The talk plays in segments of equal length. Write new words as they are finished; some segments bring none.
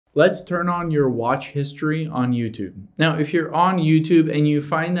Let's turn on your watch history on YouTube. Now, if you're on YouTube and you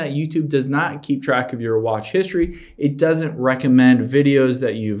find that YouTube does not keep track of your watch history, it doesn't recommend videos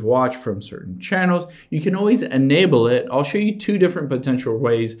that you've watched from certain channels, you can always enable it. I'll show you two different potential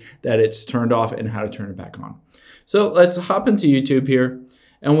ways that it's turned off and how to turn it back on. So let's hop into YouTube here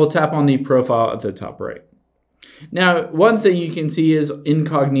and we'll tap on the profile at the top right. Now, one thing you can see is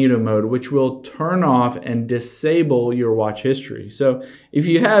incognito mode, which will turn off and disable your watch history. So if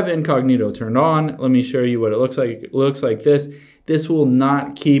you have incognito turned on, let me show you what it looks like. It looks like this. This will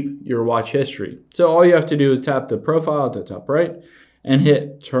not keep your watch history. So all you have to do is tap the profile at the top right and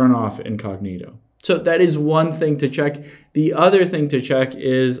hit turn off incognito. So that is one thing to check. The other thing to check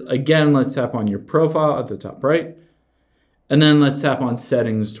is, again, let's tap on your profile at the top right, and then let's tap on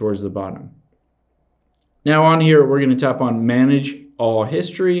settings towards the bottom. Now on here, we're going to tap on Manage All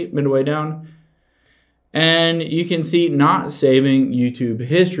History midway down. And you can see not saving YouTube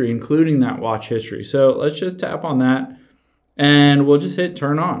history, including that watch history. So let's just tap on that and we'll just hit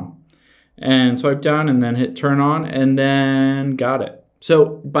turn on. And swipe down and then hit turn on and then got it.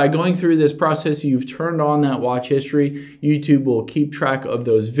 So by going through this process, you've turned on that watch history. YouTube will keep track of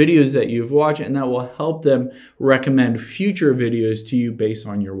those videos that you've watched and that will help them recommend future videos to you based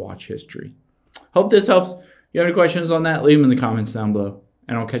on your watch history. Hope this helps. If you have any questions on that, leave them in the comments down below,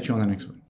 and I'll catch you on the next one.